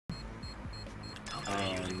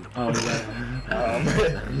Oh yeah.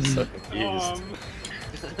 I'm so confused.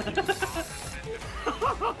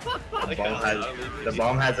 The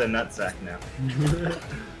bomb has a nutsack now.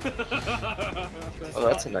 Oh,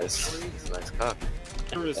 that's a nice cock.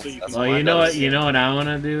 Well, you know what I want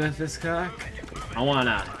to do with this cock? I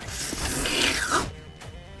wanna.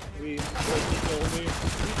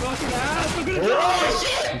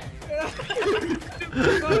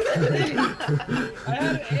 I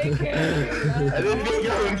had an AK. I didn't think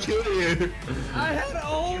I would kill you. I had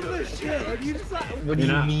all the shit. And you decided. What do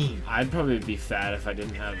you mean? I'd probably be fat if I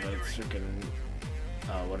didn't have a freaking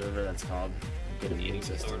whatever that's called. Good immune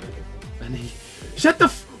system. And shut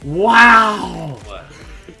the wow! What?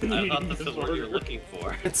 I thought that's the word you're looking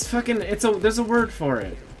for. It's fucking. There's a word for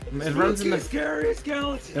it. It runs in the scary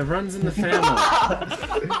skeleton. It runs in the family.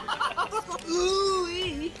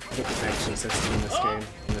 Ooh-wee. Get the action system in this game.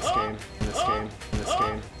 In this game. In this game. In this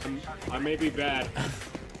game. I may be bad.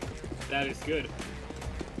 That is good.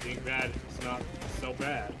 Being bad is not so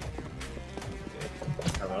bad.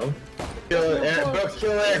 Hello? Kill it, Eric, Brooks,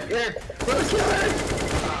 kill it! Eric! Brooks, kill it!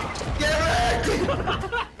 Get wrecked!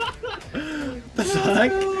 The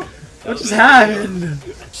fuck? What just happened?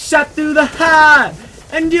 Shot through the heart!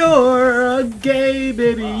 And you're a gay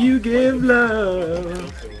baby, you give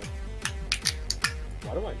love.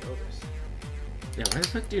 Why do I know this? Yeah, why the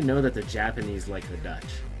fuck do you know that the Japanese like the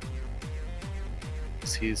Dutch?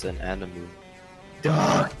 He's an enemy.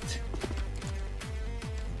 Ducked!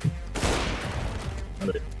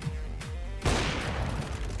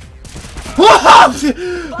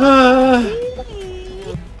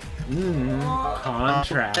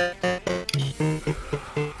 Contract.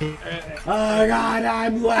 Oh god,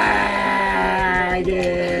 I'm lagging!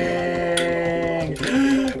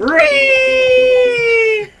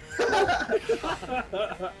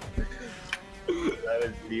 That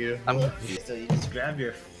was beautiful. So you just grab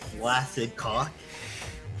your flaccid cock,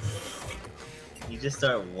 you just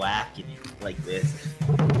start whacking it like this.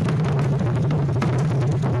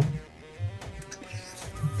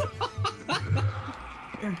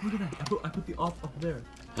 Eric, look at that. I put the op up there.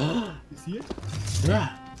 You see it?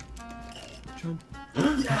 Yeah. Jump.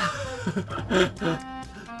 Yeah.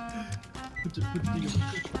 Put the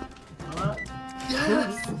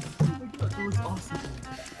yes! Oh my god, that was awesome.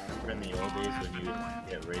 Remember in the old days when you would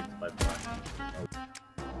get raped by blood?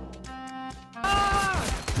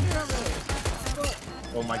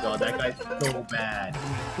 Oh my god, that guy's so bad.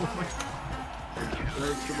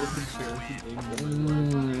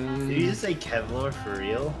 Did you just say Kevlar for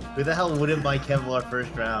real? Who the hell wouldn't buy Kevlar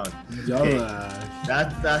first round? Okay,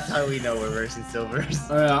 that's how we know we're versing silvers.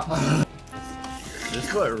 This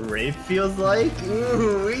is what rape feels like?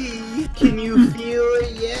 Ooh wee! Can you feel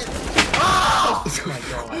it yet? Oh! Oh my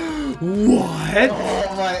god. What?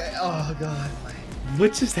 Oh my, oh god.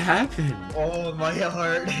 What just happened? Oh my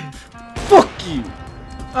heart. Fuck you!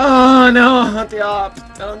 Oh no, not the op.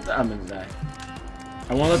 Don't, I'm gonna die.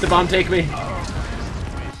 I won't let the bomb take me.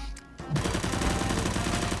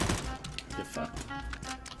 Get fucked.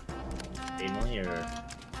 Emily or?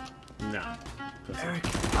 No. Eric.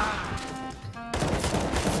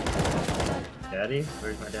 Daddy?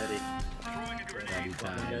 Where's my daddy?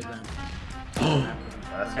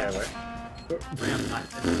 Last guy where?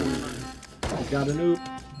 I got an oop.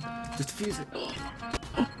 Just defuse it.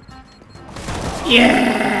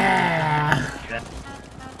 Yeah!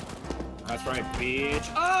 That's right, bitch.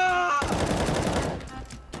 Ah!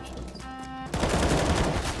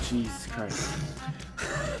 Jesus Christ.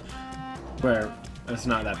 Where? That's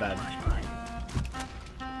not that bad.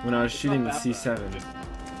 When I was shooting the C7,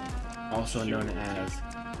 also known as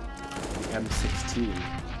the M16,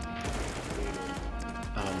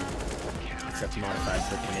 except modified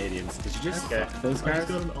for Canadians. Did you just fuck those guys?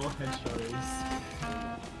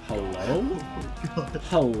 Hello?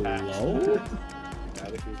 Hello?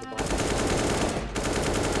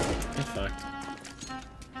 Get fucked.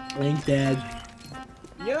 Link dead.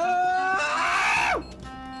 Yo!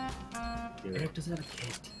 Eric doesn't have a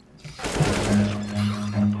kit.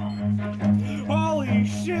 Holy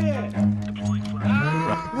shit!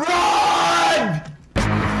 Run!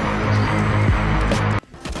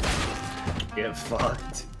 Get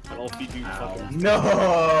fucked. I'll feed you fucking. No!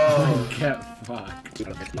 Get fucked.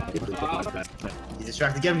 He's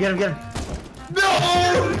distracted. Get him, get him, get him! No!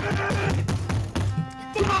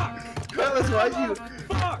 Fuck! Carlos,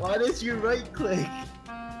 why did you right click?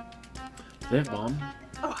 They have bomb?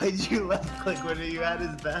 Why did you left click when you had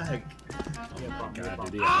his back? Oh my god,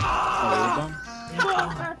 did he Ah! have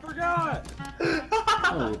Fuck, I forgot!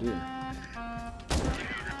 oh, dude.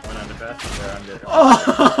 One underpass or under? Oh!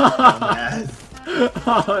 Dumbass.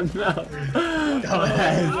 Oh no!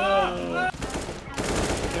 Dumbass.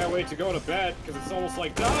 Can't wait to go to bed because it's almost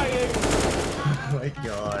like dying. Oh my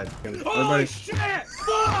god. Holy shit!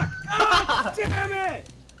 Fuck! Ah, damn it!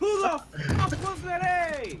 Who the fuck was that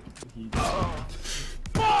A? Oh,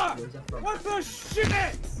 fuck! What the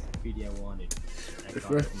shit? Video wanted. It's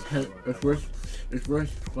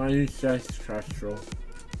worth finding sex troll.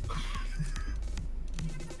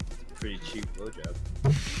 Pretty cheap blowjob.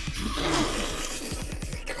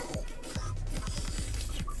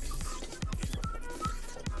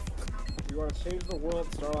 You want to change the world,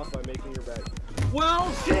 start off by making your bed.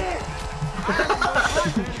 Well, shit!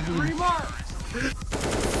 3 marks!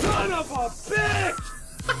 Son of a bitch!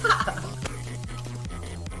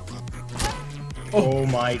 Oh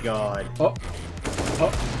my god. Oh.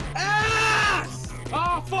 Oh. Ass!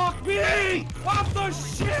 Oh, fuck me! What the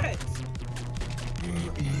shit?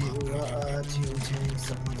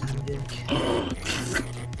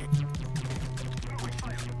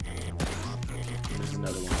 There's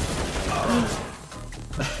another one.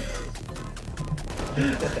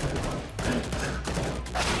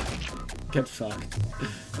 Get fucked.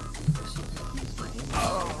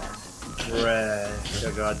 Bruh.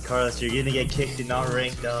 Oh god, Carlos, you're gonna get kicked and not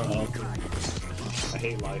ranked up. I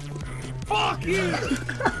hate life. Fuck you!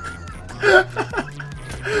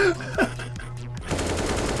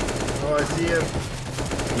 Oh, I see him.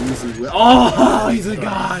 Easy. Oh, he's a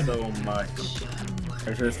god. So much. Are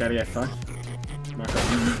you sure this guy get fucked?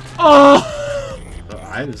 Oh! Oh,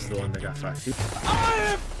 I was the one that got fucked. I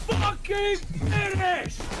am fucking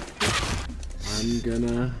finished! I'm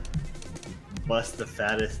gonna Bust the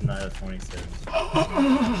fattest nut of 27.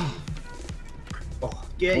 Oh,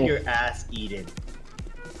 get your ass eaten.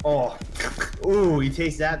 Oh, ooh, you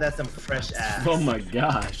taste that? That's some fresh ass. Oh my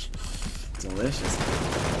gosh. Delicious.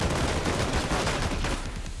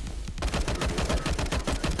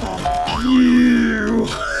 You!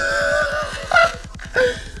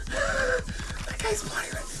 That guy's body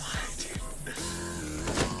went flying, dude.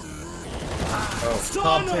 Oh,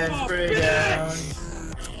 top 10 spray down.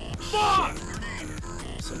 Fuck!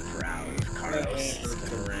 I'm so proud of Carlos. He's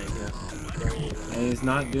gonna rank up. And he's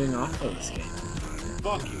not doing awful this game.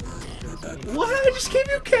 Fuck you. What? I just gave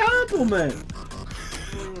you a compliment!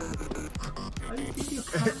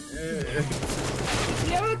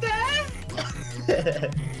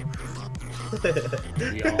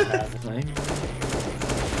 We all have a thing.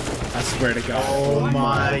 I swear to God. Oh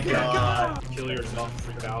my god. Kill yourself,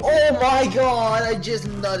 3,000. Oh my god, I just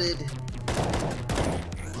nutted.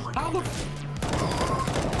 How the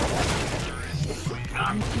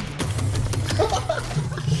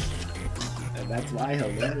And that's why he'll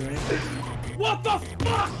win, right? What the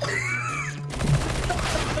fuck?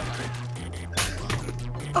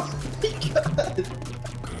 Oh my god.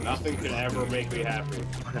 Nothing could ever make me happy.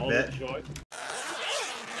 All the bet. joy.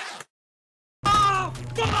 Ah,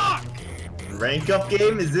 fuck! Rank up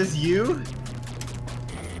game, is this you?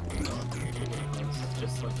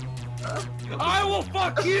 Just like, I will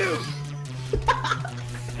fuck you!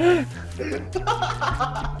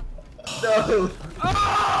 No.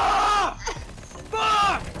 Ah!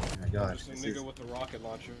 Fuck! Oh my gosh. Just a This nigga is... with a rocket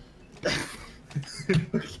launcher.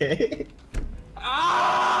 Okay.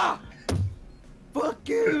 Ah! Fuck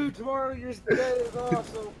you! Tomorrow your day is off,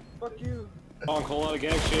 so fuck you. Oh, a whole lot of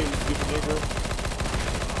gang shame, stupid nigga.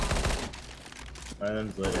 One of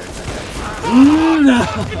them's later. No!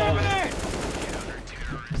 Damn it!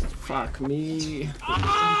 Fuck me.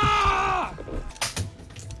 Ah!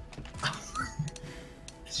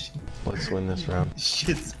 Let's win this round.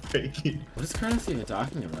 Shit's breaking. What is Carlos even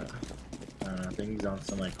talking about? I don't know, I think he's on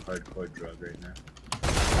some like hardcore drug right now.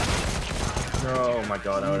 Oh my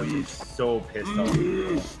god, I would be so pissed off.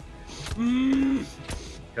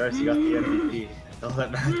 Curse, you got the MVP. That's all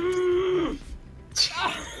that matters.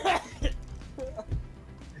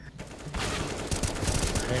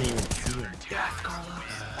 I didn't even see him.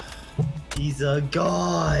 He's a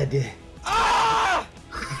god. Ah!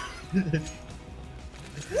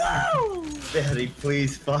 Daddy,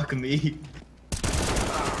 please fuck me.